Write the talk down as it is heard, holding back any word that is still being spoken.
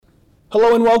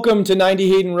Hello and welcome to 90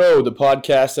 Hayden Road, the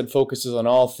podcast that focuses on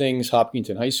all things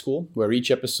Hopkinton High School, where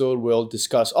each episode will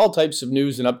discuss all types of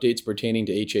news and updates pertaining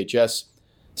to HHS,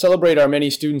 celebrate our many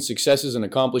student successes and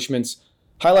accomplishments,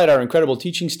 highlight our incredible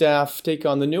teaching staff, take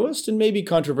on the newest and maybe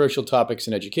controversial topics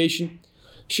in education,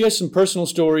 share some personal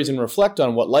stories, and reflect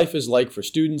on what life is like for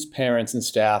students, parents, and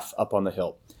staff up on the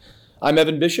Hill. I'm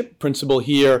Evan Bishop, principal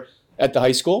here at the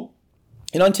high school,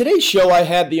 and on today's show I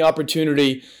had the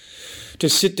opportunity to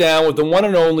sit down with the one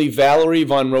and only Valerie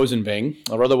von Rosenving,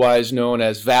 or otherwise known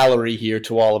as Valerie here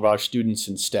to all of our students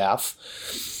and staff.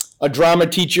 A drama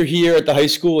teacher here at the high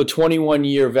school, a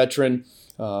 21-year veteran.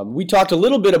 We talked a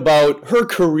little bit about her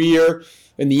career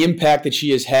and the impact that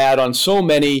she has had on so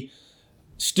many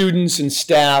students and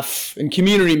staff and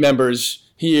community members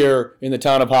here in the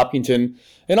town of Hopkinton.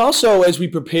 And also as we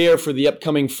prepare for the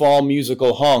upcoming fall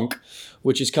musical Honk,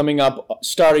 which is coming up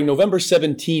starting November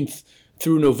 17th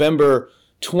through November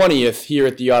 20th here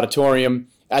at the auditorium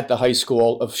at the high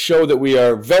school, a show that we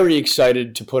are very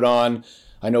excited to put on.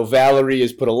 I know Valerie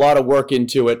has put a lot of work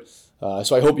into it,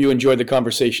 so I hope you enjoyed the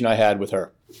conversation I had with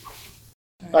her.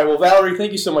 All right, well, Valerie,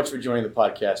 thank you so much for joining the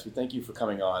podcast. We thank you for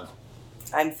coming on.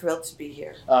 I'm thrilled to be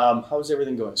here. How's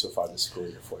everything going so far this school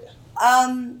year for you?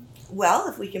 Well,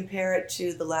 if we compare it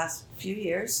to the last few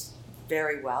years,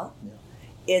 very well. Yeah.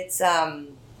 It's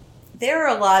there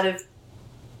are a lot of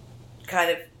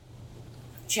kind of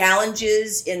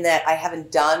challenges in that I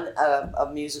haven't done a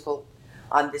musical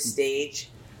on this stage.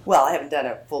 Well, I haven't done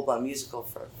a full-blown musical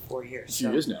for 4 years. A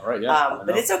few years now, right? Yeah.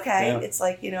 But it's okay. Yeah. It's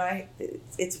like,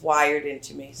 it's wired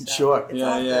into me. So sure.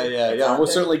 Yeah. We'll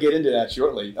certainly get into that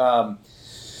shortly.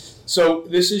 So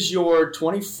this is your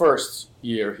 21st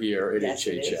year here at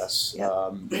HHS.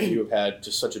 Yep. You have had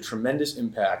just such a tremendous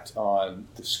impact on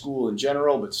the school in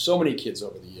general, but so many kids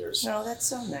over the years. No, that's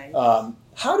so nice.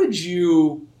 How did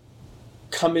you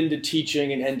come into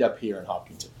teaching and end up here in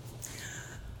Hopkinton?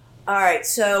 All right,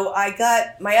 so I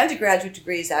got my undergraduate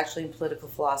degree is actually in political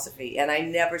philosophy, and I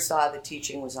never saw that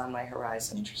teaching was on my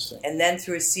horizon. Interesting. And then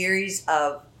through a series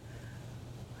of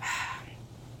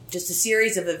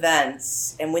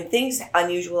events, and when things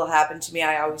unusual happen to me,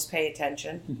 I always pay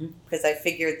attention because I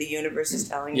figured the universe is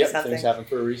telling me something. Things happen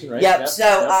for a reason, right? Yep.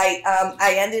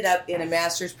 I ended up in a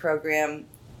master's program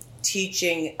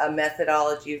teaching a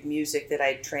methodology of music that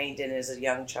I trained in as a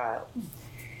young child.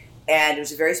 And it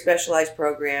was a very specialized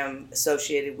program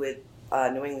associated with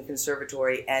New England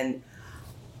Conservatory, and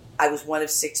I was one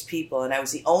of 6 people, and I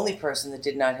was the only person that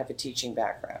did not have a teaching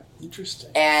background.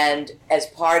 Interesting. And as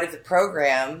part of the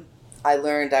program, I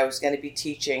learned I was going to be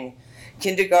teaching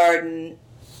kindergarten,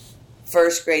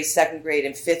 first grade, second grade,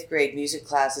 and fifth grade music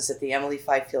classes at the Emily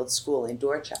Fifield School in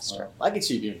Dorchester. I can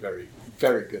see you being very,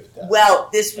 very good at that. Well,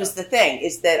 this was the thing,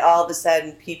 is that all of a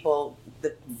sudden people,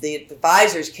 the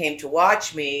advisors came to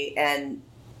watch me, and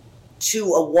to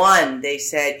a one, they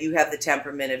said, you have the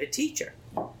temperament of a teacher.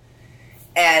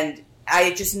 And I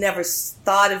had just never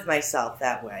thought of myself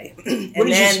that way.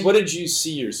 What did you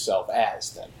see yourself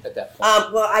as then at that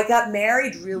point? Well, I got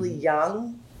married really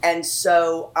young, and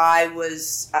so I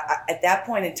was, at that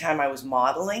point in time, I was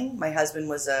modeling. My husband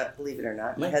was believe it or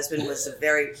not, my husband was a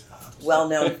very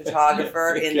well-known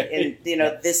photographer in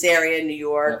this area in New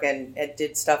York, and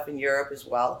did stuff in Europe as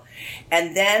well.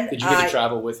 And then did you get to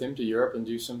travel with him to Europe and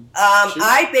do some shoots?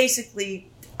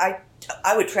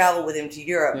 I would travel with him to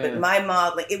Europe, but my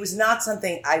modeling, it was not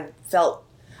something I felt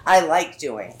I liked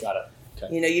doing. Got it.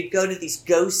 Okay. You'd go to these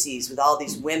go-sees with all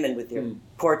these women with their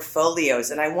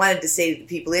portfolios, and I wanted to say to the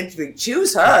people interviewing,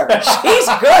 choose her. She's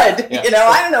good. Yeah.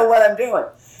 I don't know what I'm doing.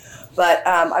 But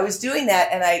I was doing that,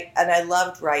 and I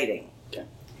loved writing. Okay.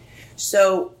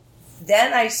 So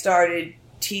then I started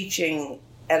teaching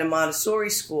at a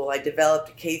Montessori school. I developed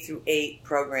a K-8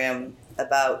 program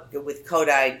with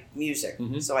Kodály music.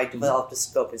 So I developed a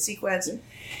scope and sequence.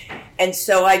 And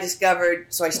so I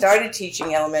started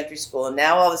teaching elementary school, and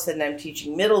now all of a sudden I'm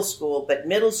teaching middle school, but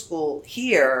middle school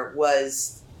here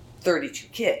was 32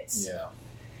 kids. Yeah.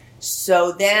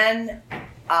 So then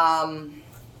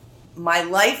my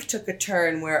life took a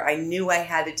turn where I knew I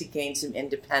had to gain some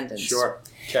independence. Sure.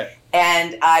 Okay.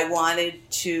 And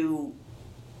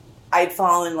I'd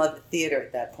fallen in love with theater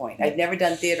at that point. I'd never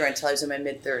done theater until I was in my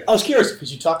mid-30s. I was curious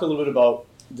because you talked a little bit about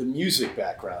the music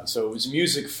background. So it was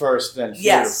music first, then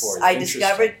theater for you. Yes, I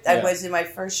discovered I was in my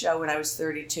first show when I was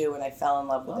 32, and I fell in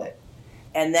love with it.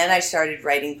 And then I started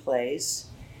writing plays.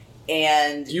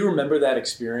 And do you remember that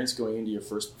experience going into your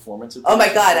first performance? Oh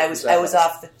my God, it was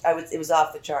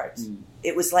off the charts.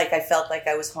 It was like I felt like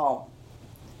I was home.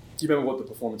 Do you remember what the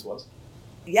performance was?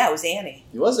 Yeah, it was Annie.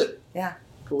 Was it? Yeah.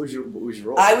 What was your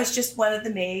role? I was just one of the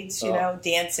maids, you know,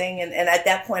 dancing, and at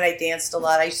that point I danced a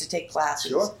lot. I used to take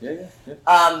classes. Sure,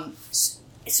 yeah.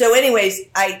 So anyways,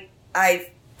 I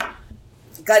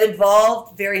got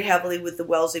involved very heavily with the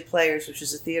Wellesley Players, which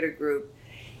is a theater group,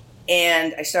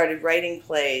 and I started writing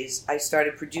plays. I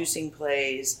started producing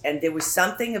plays, and there was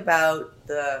something about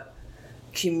the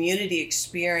community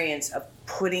experience of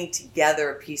putting together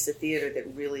a piece of theater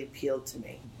that really appealed to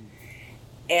me.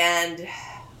 And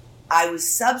I was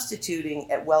substituting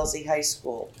at Wellesley High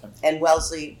School and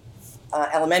Wellesley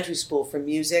Elementary School for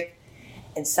music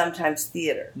and sometimes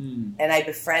theater. And I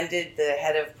befriended the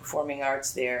head of performing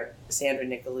arts there, Sandra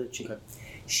Nicolucci. Okay.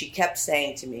 She kept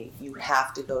saying to me, you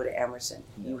have to go to Emerson.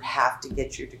 You have to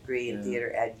get your degree in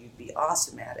theater ed. You'd be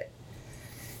awesome at it.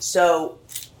 So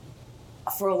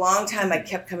for a long time, I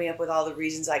kept coming up with all the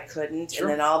reasons I couldn't. And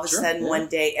then all of a sudden, one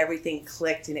day, everything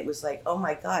clicked. And it was like, oh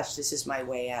my gosh, this is my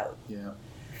way out. Yeah.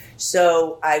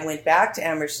 So I went back to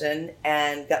Emerson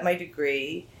and got my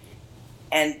degree.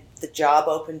 And the job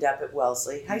opened up at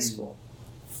Wellesley High School.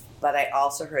 But I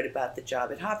also heard about the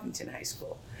job at Hopkinton High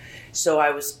School. So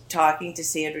I was talking to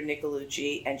Sandra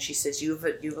Nicolucci, and she says, you have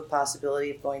a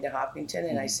possibility of going to Hopkinton?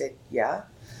 And I said, yeah.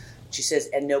 She says,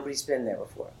 and nobody's been there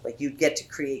before. Like, you'd get to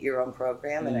create your own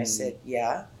program? And I said,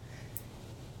 yeah.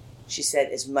 She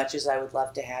said, as much as I would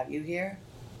love to have you here,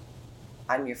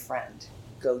 I'm your friend.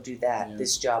 Go do that. Yeah.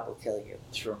 This job will kill you.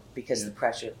 Sure. Because the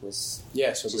pressure was...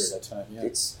 Yeah, so weird that time.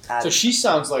 Yeah. So she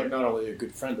sounds like not only a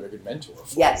good friend, but a good mentor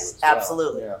for you as well.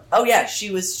 Absolutely. Yeah. Oh, yeah.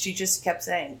 She just kept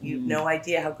saying, you have no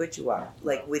idea how good you are,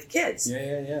 like with kids.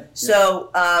 Yeah. So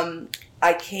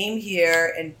I came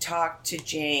here and talked to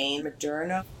Jane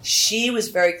Moderna. She was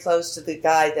very close to the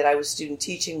guy that I was student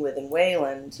teaching with in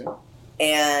Wayland,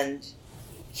 and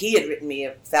he had written me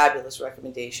a fabulous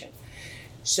recommendation.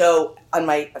 So on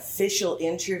my official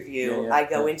interview, I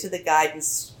go into the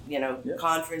guidance,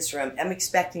 conference room. I'm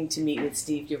expecting to meet with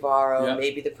Steve Guevara,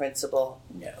 maybe the principal.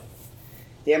 No.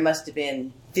 There must have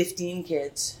been 15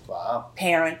 kids,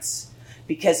 parents,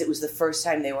 because it was the first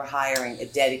time they were hiring a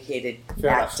dedicated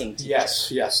acting teacher.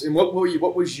 Yes. And what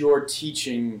was your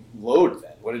teaching load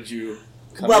then? What did you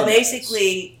come Well,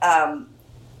 basically...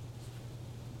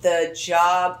 the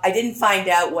job, I didn't find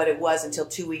out what it was until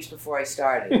 2 weeks before I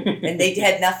started. And they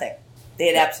had nothing. They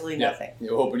had absolutely nothing.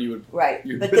 You were hoping you would Right.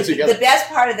 But the best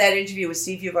part of that interview was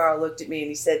Steve Guevara looked at me and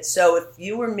he said, so if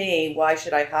you were me, why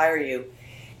should I hire you?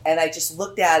 And I just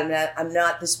looked at him and I'm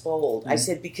not this bold. I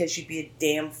said, because you'd be a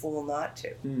damn fool not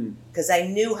to. Because I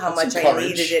knew how much I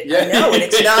needed it. Yeah. I know, and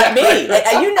it's not me.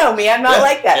 You know me, I'm not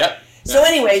like that. Yeah. So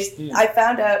anyways, I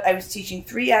found out I was teaching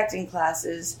 3 acting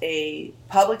classes, a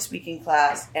public speaking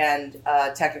class, and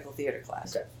a technical theater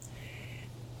class. Okay.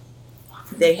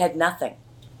 They had nothing.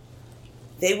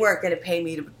 They weren't going to pay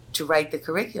me to write the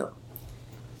curriculum.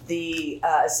 The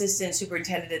assistant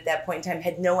superintendent at that point in time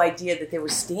had no idea that there were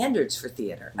standards for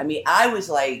theater. I mean, I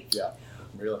was like... Yeah,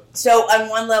 really. So on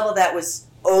one level, that was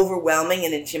overwhelming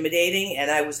and intimidating, and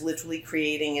I was literally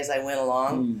creating as I went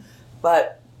along.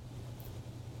 But...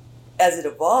 as it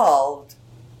evolved,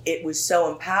 it was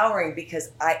so empowering because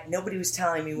nobody was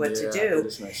telling me what to do.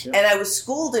 Nice, and I was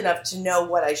schooled enough to know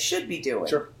what I should be doing.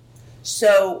 Sure.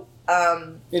 So...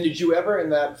 and did you ever, in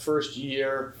that first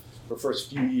year or first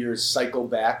few years, cycle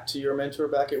back to your mentor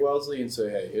back at Wellesley and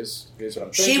say, hey, here's what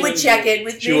I'm thinking? She would check in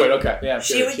with me. She would, okay. Yeah,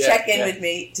 she would check in with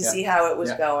me to see how it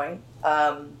was going.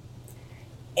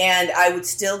 And I would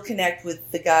still connect with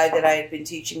the guy that I had been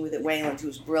teaching with at Wayland, who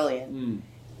was brilliant.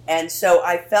 And so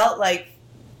I felt like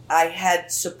I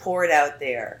had support out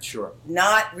there. Sure.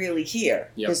 Not really here.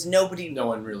 Because no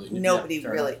one really.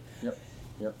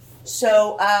 Yep.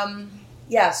 So,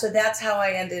 so that's how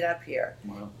I ended up here.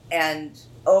 Wow. And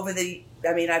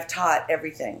I've taught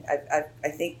everything. I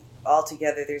think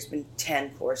altogether there's been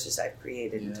 10 courses I've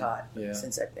created and taught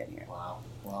since I've been here. Wow.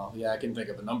 Yeah, I can think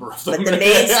of a number of them. But the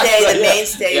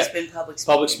mainstay has been public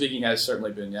speaking. Public speaking has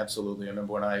certainly been, absolutely. I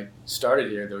remember when I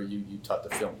started here, though, you taught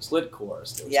the film lit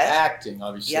course. There was acting,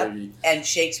 obviously. And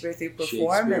Shakespeare through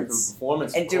performance.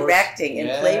 And directing, and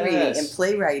play reading, and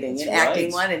playwriting, and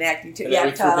acting 1 and acting 2.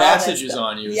 And we threw passages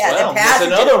on you as well. That's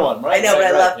another one, right? I know, but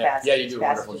I love passages. Yeah, you do a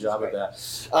wonderful job at that.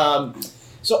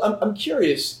 So I'm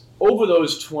curious, over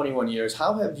those 21 years,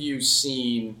 how have you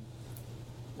seen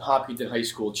Hopkinton High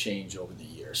School change over the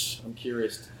years? I'm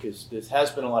curious because there has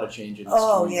been a lot of change in the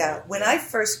school. When I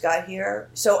first got here,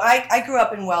 so I grew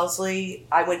up in Wellesley.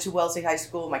 I went to Wellesley High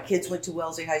School. My kids went to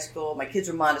Wellesley High School. My kids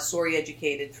were Montessori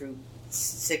educated through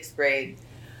 6th grade.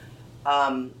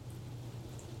 I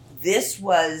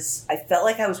felt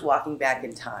like I was walking back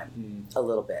in time a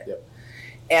little bit. Yep.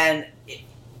 And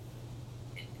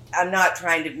I'm not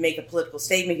trying to make a political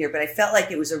statement here, but I felt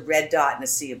like it was a red dot in a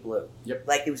sea of blue. Yep.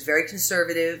 Like it was very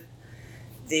conservative.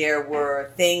 There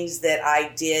were things that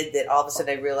I did that all of a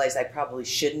sudden I realized I probably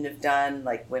shouldn't have done,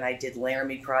 like when I did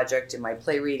Laramie Project in my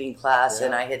play reading class,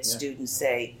 and I had students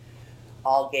say,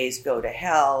 all gays go to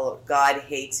hell, or God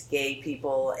hates gay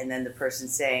people, and then the person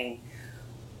saying,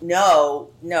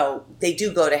 no, they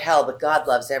do go to hell, but God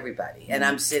loves everybody. And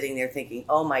I'm sitting there thinking,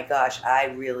 oh my gosh, I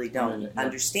really don't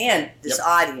understand this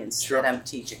audience that I'm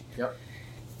teaching. Yep.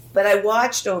 But I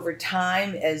watched over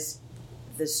time as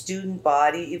the student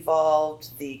body evolved,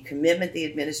 the commitment the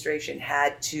administration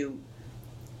had to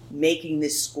making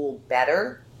this school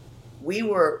better. We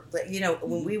were,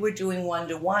 when we were doing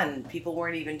one-to-one, people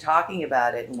weren't even talking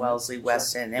about it in Wellesley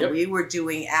Weston. And we were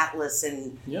doing Atlas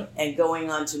and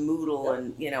going on to Moodle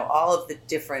and, all of the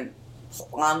different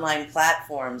online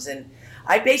platforms. And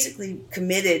I basically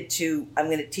committed to, I'm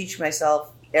going to teach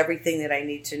myself everything that I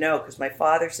need to know. Because my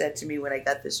father said to me when I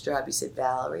got this job, he said,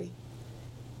 Valerie,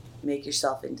 make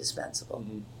yourself indispensable.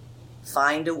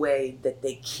 Find a way that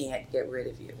they can't get rid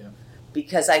of you.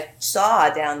 Because I saw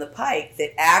down the pike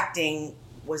that acting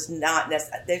was not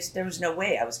necessary. There was no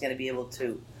way I was going to be able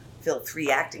to fill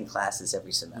 3 acting classes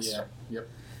every semester. Yep.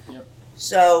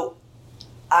 So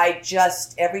I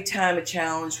just, every time a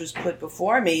challenge was put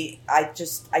before me, I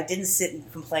didn't sit and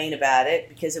complain about it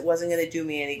because it wasn't going to do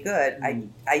me any good.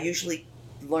 I usually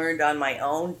learned on my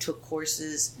own, took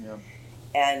courses,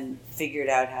 and figured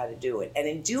out how to do it. And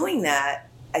in doing that,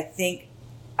 I think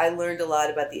I learned a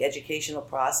lot about the educational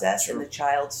process and the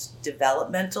child's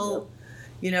developmental,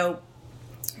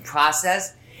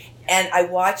 process. And I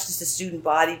watched as the student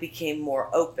body became more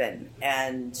open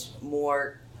and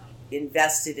more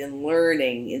invested in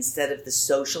learning instead of the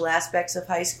social aspects of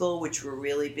high school, which were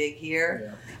really big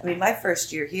here. I mean, my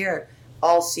first year here,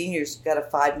 all seniors got a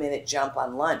 5-minute jump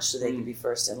on lunch so they could be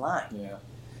first in line.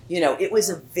 It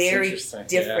was a very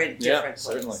different place.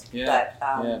 Certainly.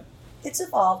 But it's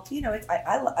evolved.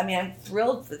 I'm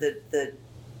thrilled for the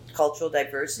cultural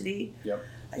diversity.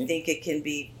 I think it can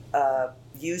be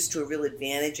used to a real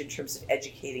advantage in terms of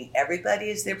educating everybody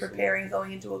as they're preparing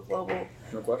going into a global.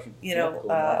 No question. Global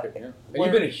market, and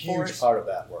you've been a huge part of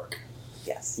that work.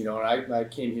 Yes. And I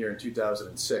came here in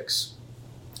 2006.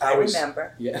 I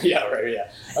remember. I didn't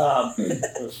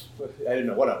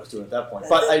know what I was doing at that point,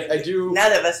 but I do.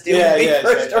 None of us do.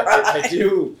 I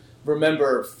do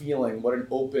remember feeling what an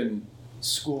open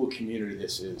school community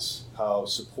this is, how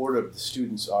supportive the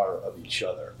students are of each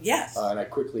other. Yes. And I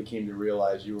quickly came to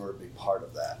realize you were a big part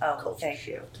of that culture thank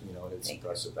shift. And it's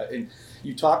impressive. And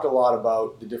you talked a lot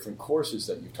about the different courses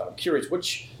that you've taught. I'm curious,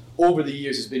 which over the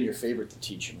years has been your favorite to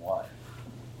teach and why?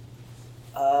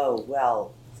 Oh,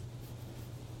 well,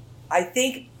 I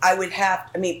think I would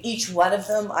each one of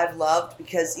them I've loved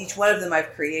because each one of them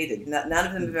I've created. None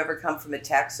of them have ever come from a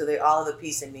text, so they all have a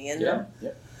piece of me in them.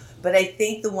 But I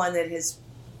think the one that has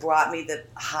brought me the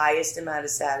highest amount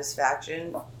of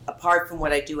satisfaction, apart from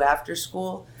what I do after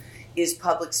school, is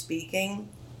public speaking,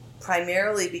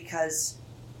 primarily because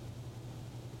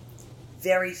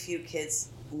very few kids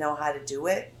know how to do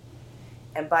it.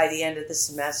 And by the end of the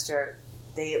semester,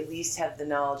 they at least have the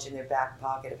knowledge in their back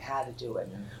pocket of how to do it.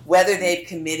 Whether they've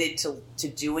committed to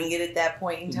doing it at that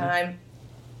point in time,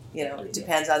 it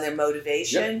depends on their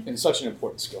motivation. And such an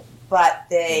important skill. But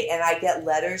and I get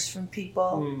letters from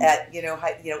people at,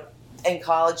 in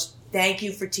college. Thank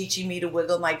you for teaching me to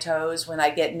wiggle my toes when I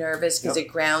get nervous because it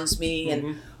grounds me,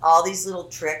 and all these little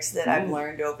tricks that I've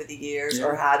learned over the years,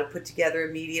 or how to put together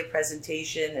a media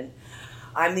presentation. And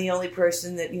I'm the only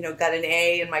person that, got an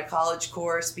A in my college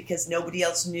course because nobody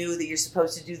else knew that you're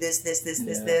supposed to do this.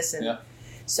 And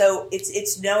so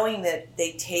it's knowing that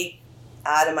they take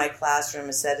out of my classroom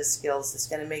a set of skills that's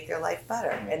going to make their life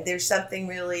better. And there's something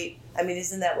really,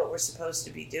 isn't that what we're supposed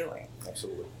to be doing?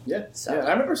 Absolutely. Yeah. So.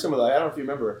 I remember some of that. I don't know if you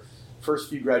remember first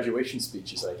few graduation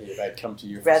speeches I gave. I'd come to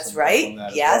you. That's right.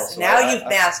 Yes. Well. So you've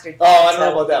mastered that. Oh, I don't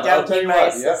know about that. But I'll tell you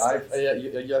what.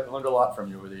 I've learned a lot from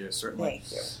you over the years, certainly.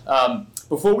 Thank you.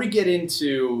 Before we get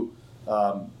into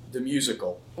the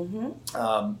musical,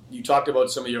 you talked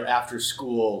about some of your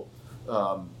after-school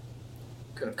kind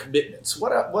of commitments.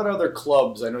 What other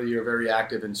clubs? I know you're very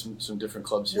active in some different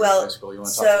clubs here at high school. You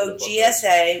want to talk about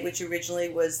GSA, which originally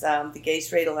was the Gay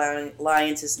Straight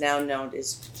Alliance, is now known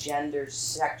as Gender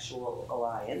Sexual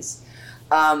Alliance.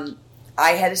 I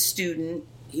had a student.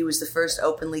 He was the first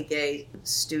openly gay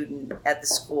student at the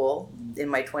school in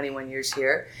my 21 years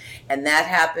here, and that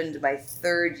happened my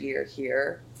 3rd year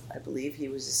here. I believe he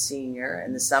was a senior,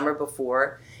 and the summer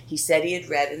before, he said he had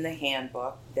read in the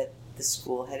handbook that the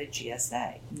school had a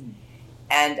GSA.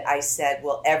 And I said,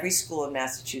 well, every school in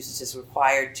Massachusetts is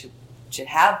required to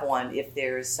have one if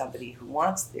there is somebody who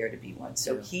wants there to be one.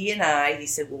 So he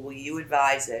said, well, will you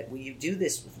advise it? Will you do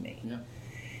this with me? Yeah.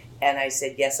 And I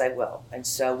said, yes, I will. And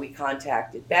so we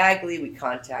contacted Bagley, we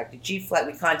contacted G-Flat,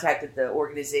 we contacted the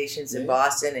organizations in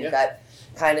Boston and got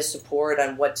kind of support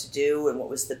on what to do and what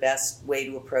was the best way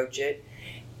to approach it.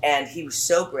 And he was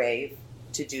so brave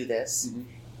to do this. Mm-hmm.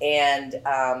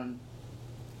 And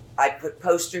I put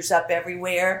posters up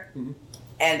everywhere. Mm-hmm.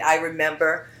 And I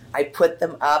remember I put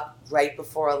them up right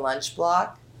before a lunch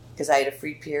block because I had a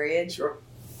free period. Sure.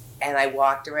 And I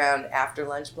walked around after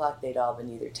lunch block. They'd all been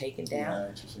either taken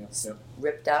down,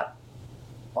 ripped up,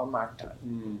 or marked on.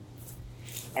 Mm.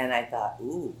 And I thought,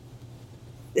 ooh.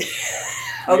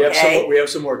 Okay. We have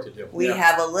some work to do. We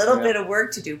have a little bit of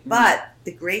work to do. But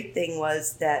the great thing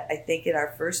was that I think at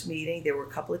our first meeting, there were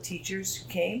a couple of teachers who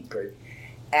came. Great.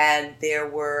 And there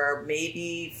were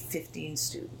maybe 15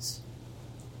 students.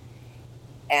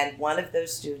 And one of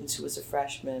those students, who was a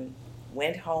freshman,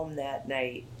 went home that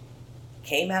night,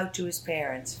 came out to his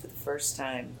parents for the first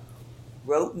time,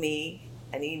 wrote me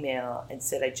an email and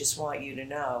said, I just want you to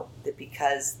know that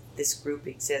because this group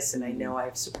exists and I know I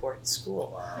have support in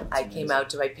school, I came out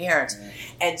to my parents. Yeah.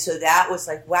 And so that was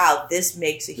like, wow, this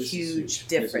makes a huge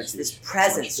difference. This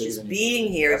presence, just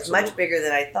being here is much bigger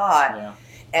than I thought. Yeah.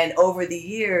 And over the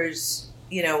years,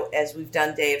 as we've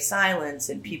done Day of Silence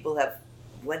and people have,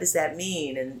 what does that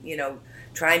mean? And,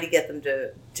 trying to get them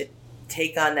to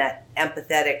take on that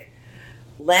empathetic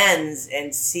lens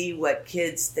and see what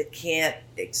kids that can't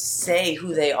say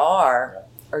who they are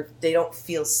or they don't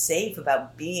feel safe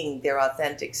about being their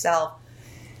authentic self,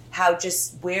 how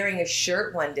just wearing a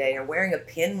shirt one day or wearing a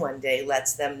pin one day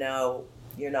lets them know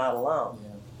you're not alone.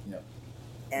 Yeah.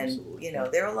 Yeah. And, absolutely.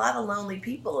 There are a lot of lonely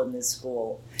people in this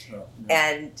school. Oh,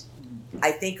 yeah. And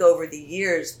I think over the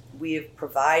years, we have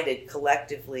provided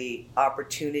collectively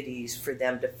opportunities for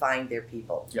them to find their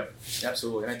people. Yep,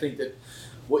 absolutely. And I think that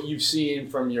what you've seen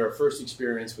from your first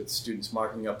experience with students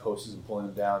marking up posters and pulling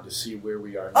them down to see where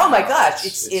we are now. Oh my gosh,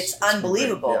 it's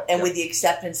unbelievable. Yeah, and with the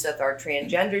acceptance of our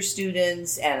transgender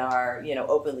students and our,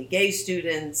 openly gay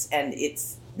students, and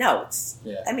it's not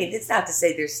to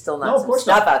say there's still not some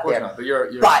stuff out there. Not, but you're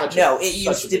it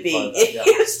used to be. It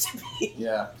used to be.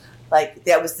 Yeah. Like,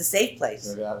 that was the safe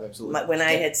place. Yeah, absolutely. When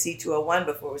I had C201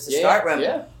 before it was the start room,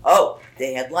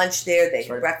 they had lunch there, they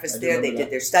had breakfast there, they did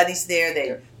their studies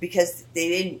there, because they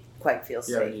didn't quite feel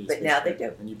safe. But now they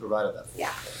do. And you provided that.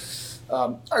 Yeah.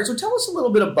 All right, so tell us a little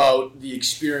bit about the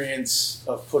experience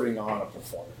of putting on a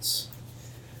performance.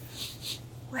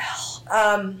 Well,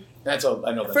 I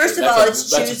know. First of all,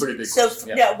 it's that's a pretty big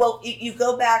question. You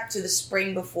go back to the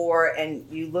spring before and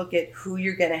you look at who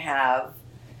you're going to have.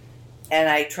 And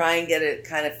I try and get a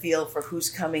kind of feel for who's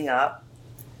coming up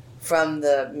from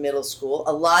the middle school.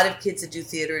 A lot of kids that do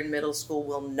theater in middle school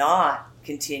will not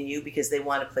continue because they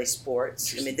want to play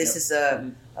sports. I mean, this is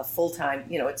a full-time,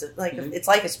 it's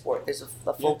like a sport. There's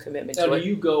a full commitment to it. Now, do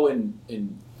you go in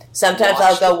sometimes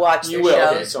I'll go watch their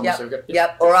shows. Okay,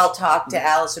 yep. Or I'll talk to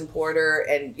Allison Porter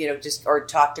and, or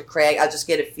talk to Craig. I'll just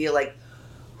get a feel like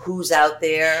who's out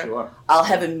there. Sure. I'll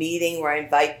have a meeting where I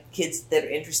invite kids that are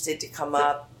interested to come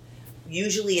up.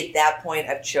 Usually at that point,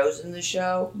 I've chosen the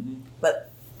show. Mm-hmm.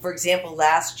 But, for example,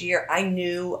 last year, I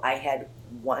knew I had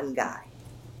one guy.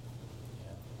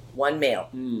 One male.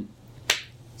 Mm.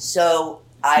 So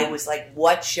I was like,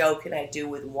 what show can I do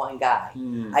with one guy?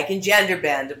 Mm. I can gender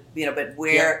bend, but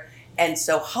where... Yeah. And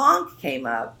so Honk came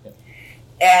up. Yeah.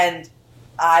 And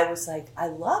I was like, I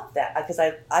love that. Because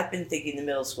I've been thinking the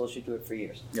middle school should do it for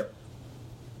years. Yep.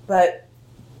 But...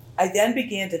 I then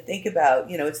began to think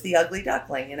about, it's the ugly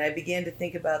duckling, and I began to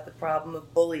think about the problem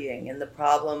of bullying and the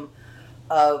problem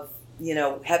of,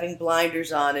 having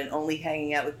blinders on and only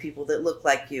hanging out with people that look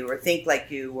like you or think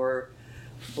like you or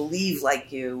believe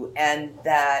like you, and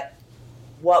that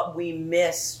what we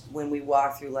miss when we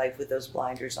walk through life with those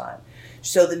blinders on.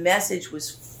 So the message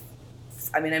was,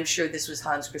 I'm sure this was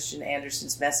Hans Christian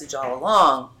Andersen's message all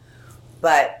along,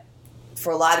 but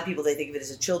for a lot of people, they think of it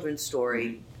as a children's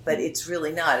story. But it's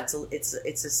really not. It's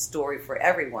a story for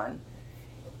everyone.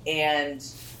 And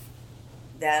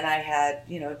then I had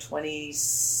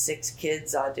 26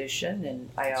 kids audition, and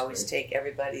I always take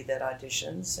everybody that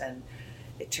auditions. And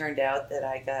it turned out that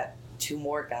I got 2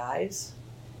 more guys,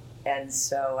 and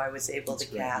so I was able to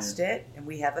cast it. And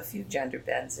we have a few gender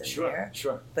bends in there.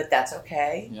 Sure. But that's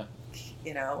okay. Yeah.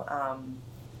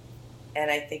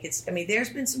 And I think there's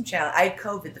been some challenge. I had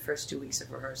COVID the first 2 weeks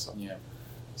of rehearsal. Yeah.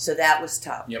 So that was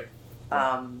tough. Yep.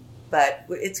 But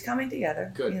it's coming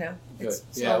together. Good. Good.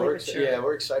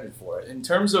 We're excited for it. In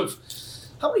terms of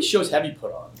How many shows have you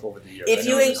put on over the years? If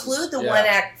you include the One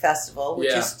Act Festival,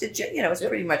 which is, it's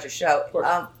pretty much a show,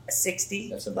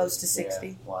 60, close to 60.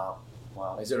 Yeah.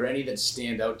 Wow. Is there any that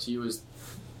stand out to you as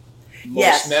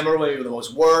most memorable, maybe the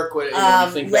most work? What,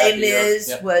 you think Les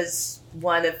Mis was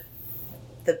one of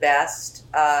the best.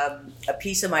 A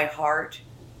Piece of My Heart,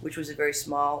 which was a very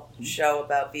small show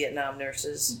about Vietnam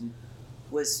nurses,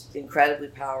 was incredibly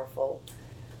powerful.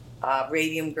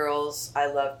 Radium Girls, I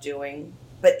love doing.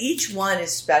 But each one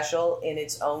is special in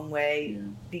its own way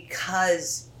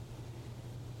because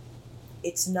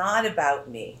it's not about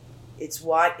me. It's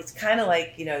kind of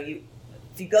like,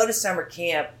 if you go to summer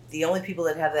camp, the only people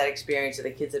that have that experience are the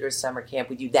kids that are at summer camp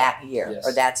with you that year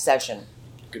or that session.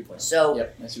 Good point. So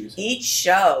each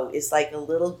show is like a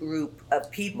little group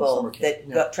of people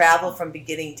that travel from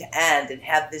beginning to end and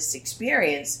have this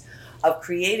experience of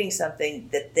creating something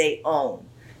that they own.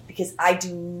 Because I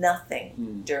do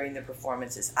nothing during the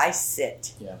performances. I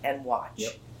sit and watch.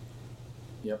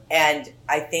 Yep. And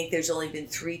I think there's only been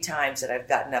 3 times that I've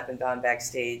gotten up and gone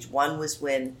backstage. One was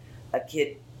when a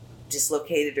kid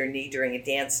dislocated her knee during a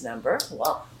dance number.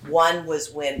 Wow. One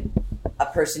was when a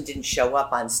person didn't show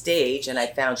up on stage and I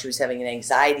found she was having an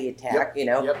anxiety attack,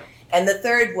 And the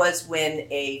third was when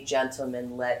a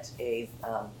gentleman let a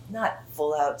not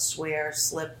full-out swear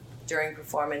slip during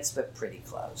performance, but pretty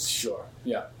close. Sure,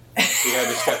 yeah. You had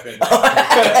to step in.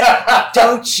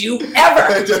 Don't you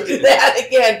ever do that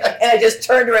again. And I just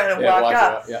turned around and walked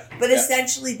up. But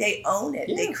essentially they own it.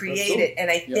 They create it.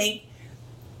 And I think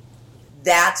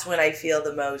that's when I feel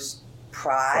the most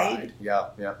pride.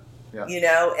 Yeah.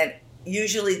 And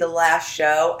usually the last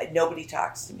show, nobody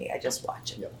talks to me. I just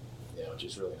watch it. Yeah, which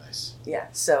is really nice. Yeah,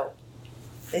 so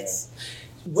it's...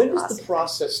 When does the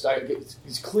process start?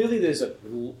 Because clearly there's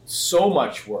so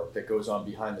much work that goes on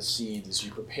behind the scenes as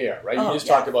you prepare, right? You just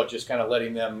talked about just kind of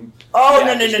letting them... Oh,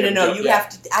 no.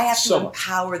 I have to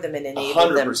empower them and enable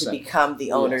 100%. Them to become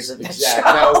the owners of the show.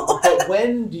 Now, but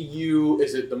when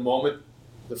is it the moment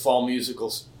the fall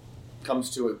musical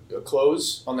comes to a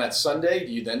close on that Sunday?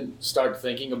 Do you then start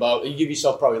thinking about, you give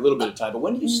yourself probably a little bit of time, but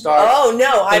when do you start? Oh,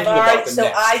 no,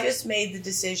 I just made the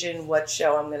decision what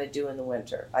show I'm going to do in the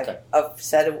winter. I've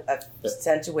sent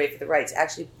away for the rights.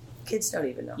 Actually, kids don't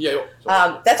even know.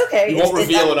 That's okay. You won't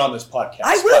reveal it on this podcast.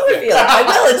 I will reveal it. I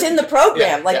will. It's in the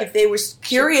program. If they were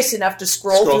curious enough to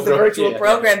scroll through the virtual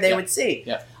program, they would see.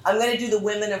 Yeah. I'm going to do The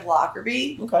Women of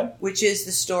Lockerbie, which is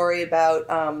the story about,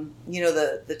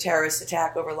 the terrorist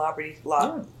attack over Lockerbie,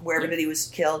 where everybody was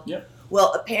killed. Yeah.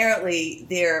 Well, apparently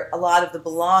a lot of the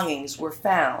belongings were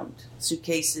found,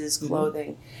 suitcases,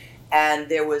 clothing, and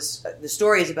the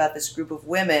story is about this group of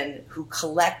women who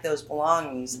collect those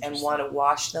belongings and want to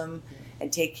wash them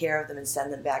and take care of them and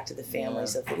send them back to the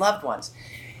families of the loved ones.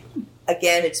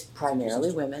 Again, it's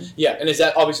primarily women. Yeah, and is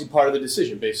that obviously part of the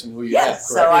decision based on who you have? Yes,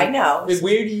 so I know.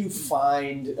 Where do you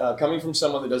find, coming from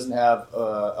someone that doesn't have,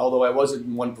 although I was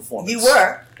in one performance. You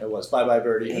were. I was, Bye Bye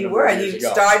Birdie. You were, and you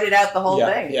started out the whole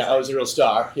thing. Yeah, I was a real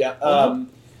star. Yeah.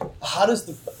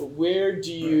 Where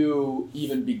do you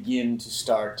even begin to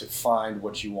start to find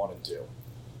what you want to do?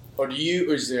 Or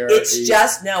is there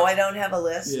no, I don't have a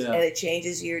list, and it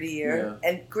changes year to year. Yeah.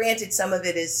 And granted, some of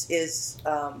it is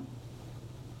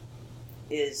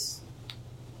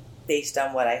based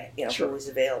on what who was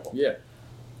available. Yeah.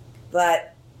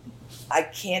 But I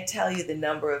can't tell you the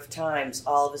number of times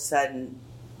all of a sudden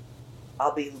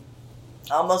I'll be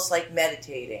almost like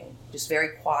meditating, just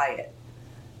very quiet,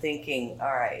 thinking,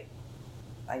 all right,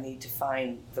 I need to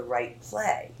find the right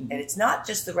play. And it's not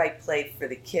just the right play for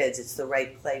the kids, it's the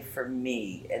right play for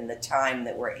me and the time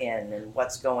that we're in and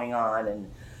what's going on and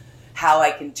how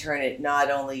I can turn it not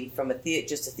only from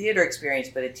just a theater experience,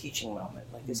 but a teaching moment.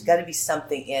 Like there's got to be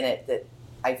something in it that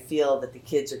I feel that the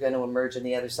kids are going to emerge on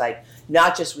the other side,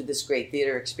 not just with this great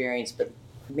theater experience, but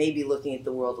maybe looking at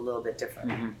the world a little bit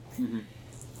differently.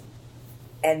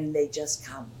 And they just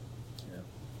come. Yeah.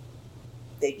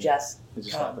 They just It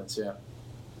just come. happens, yeah.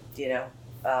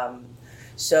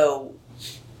 So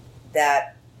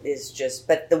that is just,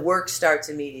 but the work starts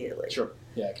immediately. Sure.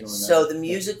 Yeah, I can remember. So the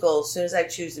musical, as soon as I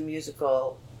choose the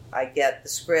musical, I get the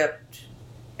script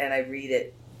and I read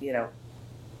it,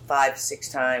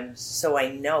 5-6 times, so I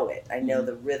know it. I know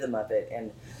the rhythm of it,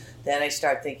 and then I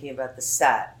start thinking about the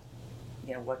set.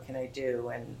 What can I do?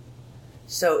 And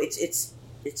so it's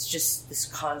just this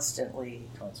constant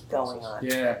going on.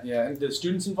 Yeah. And the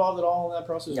students involved at all in that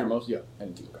process? No. Or most? Yeah. I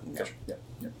didn't think. Okay. Gotcha.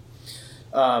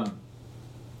 Yeah.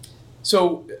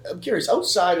 So I'm curious,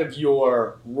 outside of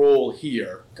your role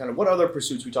here, kind of what other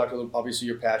pursuits, we talked a little, obviously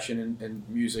your passion in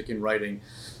music and writing,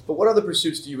 but what other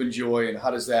pursuits do you enjoy, and how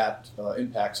does that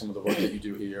impact some of the work that you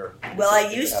do here? Well,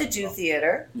 I used to do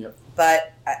theater, Yep.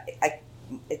 but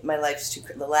my life's too.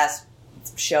 The last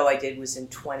show I did was in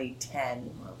 2010.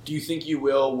 Do you think you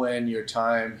will when your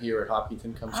time here at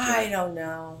Hopkinton comes to an I end? don't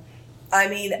know. I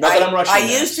mean, Not that I'm rushing I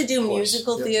that, used to do of course.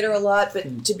 musical Yep. theater a lot,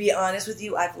 but to be honest with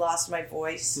you, I've lost my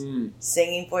voice,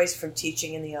 singing voice, from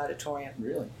teaching in the auditorium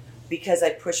Really? because I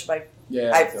pushed my.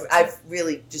 Yeah. I've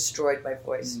really destroyed my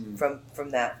voice from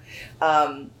that.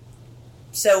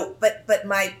 So, but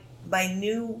my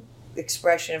new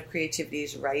expression of creativity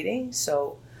is writing.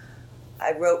 So,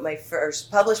 I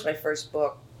published my first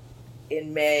book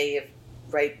in May of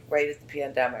right at the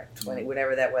pandemic,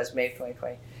 whatever that was, May of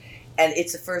 2020, and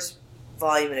it's the first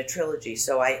volume in a trilogy.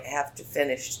 So I have to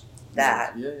finish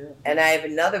that. Yeah. And I have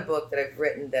another book that I've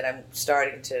written that I'm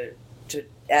starting to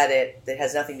edit that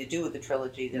has nothing to do with the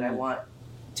trilogy that I want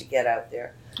to get out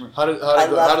there. How do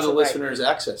the listeners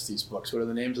access these books? What are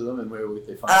the names of them, and where would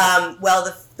they find them?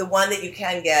 Well, the one that you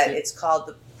can get, it's called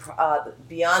the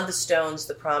Beyond the Stones: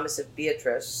 The Promise of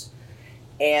Beatrice,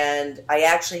 and I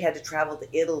actually had to travel to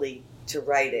Italy to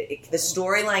write it. The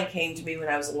storyline came to me when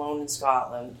I was alone in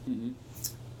Scotland. Mm-hmm.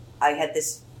 I had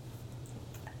this.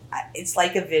 It's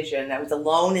like a vision. I was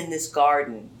alone in this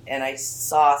garden, and I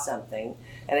saw something,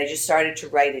 and I just started to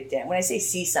write it down. When I say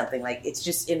see something, like it's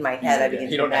just in my head. I begin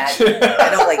to imagine.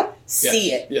 I don't like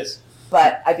see it. Yes.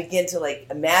 But I begin to like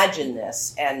imagine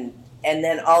this, and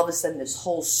then all of a sudden this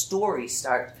whole story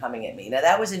started coming at me. Now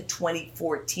that was in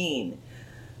 2014.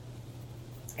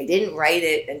 I didn't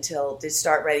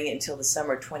start writing it until the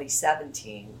summer of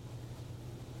 2017.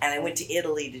 And I went to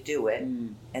Italy to do it.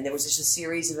 And there was just a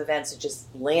series of events that just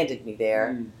landed me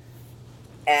there.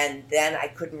 And then I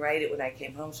couldn't write it when I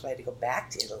came home, so I had to go back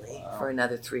to Italy for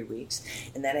another 3 weeks.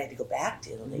 And then I had to go back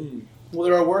to Italy. Well,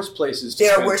 there are worse places to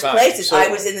There spend are worse time. places. So, I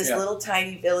was in this little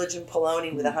tiny village in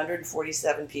Poloni with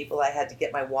 147 people. I had to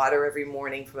get my water every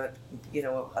morning from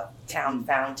a town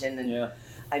fountain. And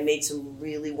I made some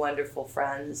really wonderful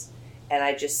friends. And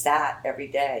I just sat every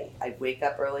day. I'd wake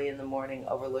up early in the morning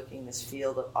overlooking this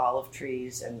field of olive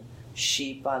trees and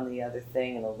sheep on the other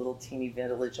thing and a little teeny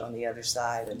village on the other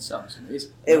side. And That sounds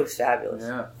amazing. it was fabulous.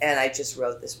 Yeah. And I just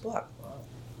wrote this book. Wow.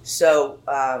 So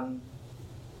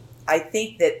I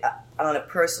think that on a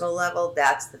personal level,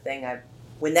 that's the thing.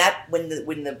 When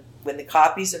the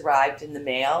copies arrived in the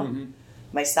mail,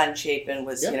 my son Chapin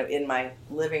was in my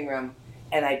living room.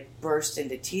 And I burst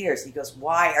into tears. He goes,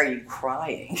 "Why are you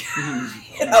crying?"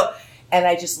 And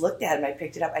I just looked at him. I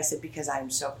picked it up. I said, "Because I'm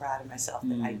so proud of myself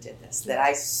that I did this. That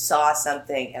I saw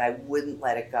something and I wouldn't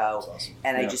let it go. That's awesome.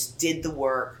 And I just did the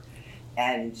work.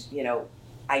 And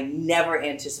I never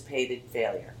anticipated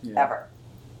failure ever.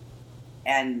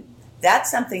 And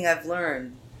that's something I've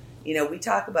learned. We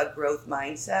talk about growth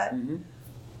mindset.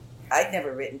 I'd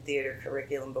never written theater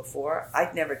curriculum before.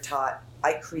 I'd never taught.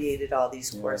 I created all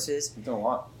these courses. You've done a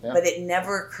lot. Yeah. But it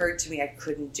never occurred to me I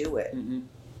couldn't do it. And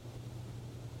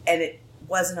it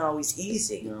wasn't always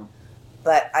easy. No.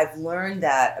 But I've learned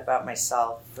that about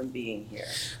myself from being here.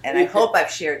 And I hope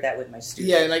I've shared that with my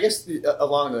students. Yeah, and I guess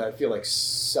along that, I feel like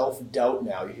self-doubt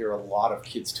now, you hear a lot of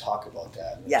kids talk about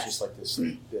that. And it's just like this,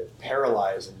 they're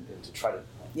paralyzed and to try to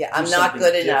I'm not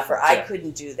good enough, or I different.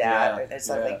 couldn't do that. Or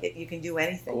something. You can do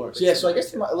anything. Yeah, so I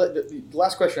guess the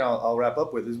last question I'll wrap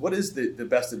up with is, what is the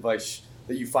best advice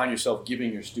that you find yourself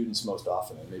giving your students most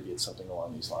often? And maybe it's something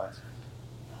along these lines.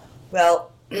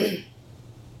 Well,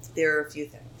 there are a few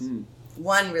things.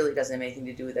 One really doesn't have anything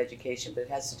to do with education, but it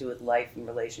has to do with life and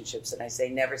relationships. And I say,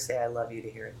 never say I love you to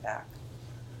hear it back.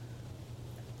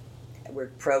 We're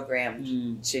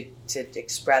programmed to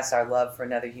express our love for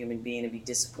another human being and be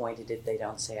disappointed if they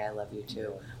don't say I love you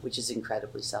too, which is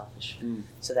incredibly selfish.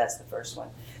 So that's the first one.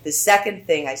 The second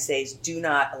thing I say is, do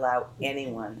not allow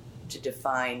anyone to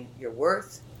define your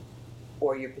worth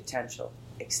or your potential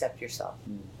except yourself.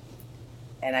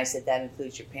 And I said that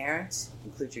includes your parents,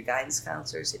 includes your guidance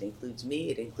counselors, it includes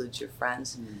me, it includes your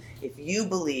friends. If you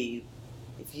believe,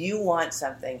 if you want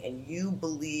something and you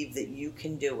believe that you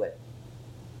can do it,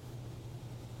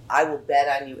 I will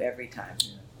bet on you every time.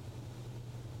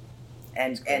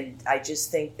 And I just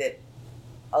think that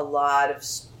a lot of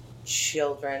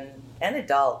children and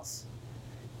adults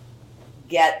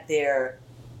get their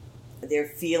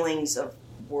feelings of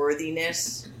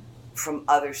worthiness from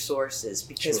other sources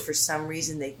because for some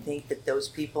reason they think that those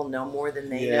people know more than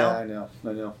they know. I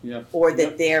know. Yeah. Or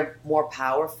that they're more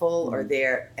powerful or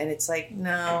and it's like,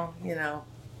 no,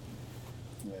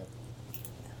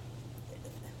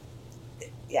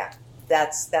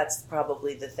 that's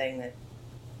probably the thing that,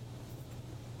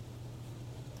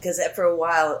 because for a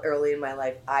while early in my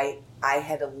life, I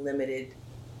had a limited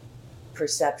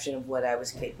perception of what I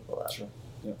was capable of. Sure.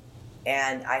 Yeah.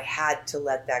 And I had to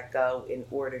let that go in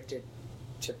order to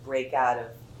break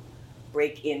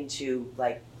into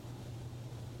like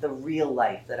the real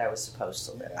life that I was supposed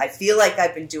to live. I feel like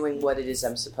I've been doing what it is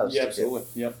I'm supposed to absolutely.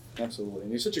 do. Yep, absolutely.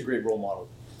 And you're such a great role model.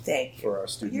 Thank you. For our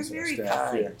students You're and very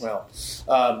staff. kind. Yeah.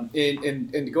 Well,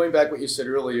 and going back what you said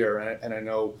earlier, and I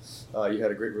know you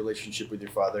had a great relationship with your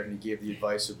father, and he gave the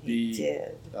advice of be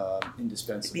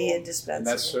indispensable. Be indispensable. And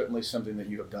that's certainly something that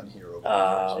you have done here over the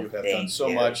years. You have done so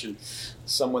much, and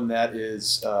someone that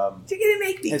is you're gonna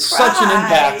make me has cry. such an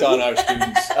impact on our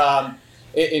students.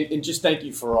 And just thank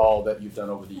you for all that you've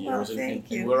done over the years. Well, thank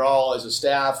you. And we're all, as a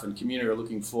staff and community, are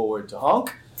looking forward to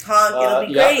Honk. It'll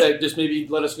be great. Just maybe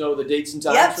let us know the dates and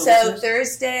times. Yep, for so listeners.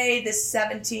 Thursday the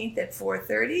 17th at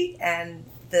 4:30, and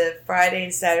the Friday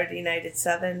and Saturday night at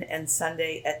 7, and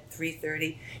Sunday at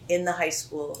 3:30 in the high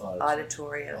school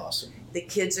auditorium. Awesome. The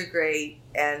kids are great,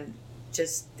 and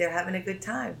just they're having a good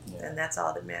time, and that's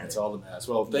all that matters. That's all that matters.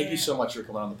 Well, thank you so much for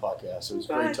coming on the podcast. It was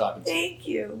great talking to you. Thank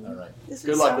you. All right. This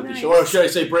Good was luck so with nice. the show. Or should I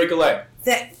say break a leg?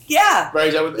 Yeah. Right?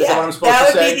 Is that what I'm supposed to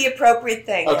say? That would be the appropriate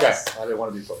thing. Okay. Yes. I didn't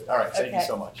want to be appropriate. All right. Thank you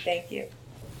so much. Thank you.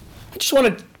 I just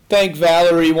want to thank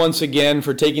Valerie once again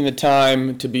for taking the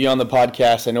time to be on the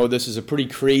podcast. I know this is a pretty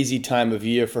crazy time of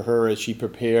year for her as she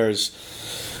prepares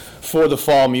for the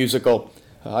fall musical.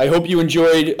 I hope you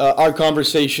enjoyed our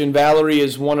conversation. Valerie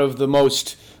is one of the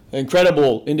most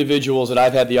incredible individuals that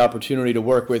I've had the opportunity to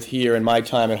work with here in my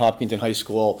time at Hopkinton High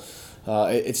School.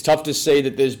 It's tough to say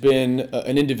that there's been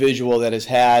an individual that has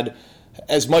had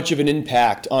as much of an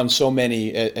impact on so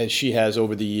many as she has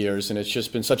over the years, and it's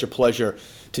just been such a pleasure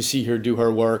to see her do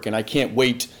her work, and I can't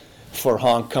wait for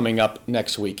Honk coming up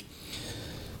next week.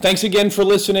 Thanks again for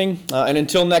listening, and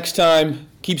until next time,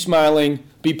 keep smiling,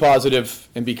 be positive,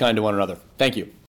 and be kind to one another. Thank you.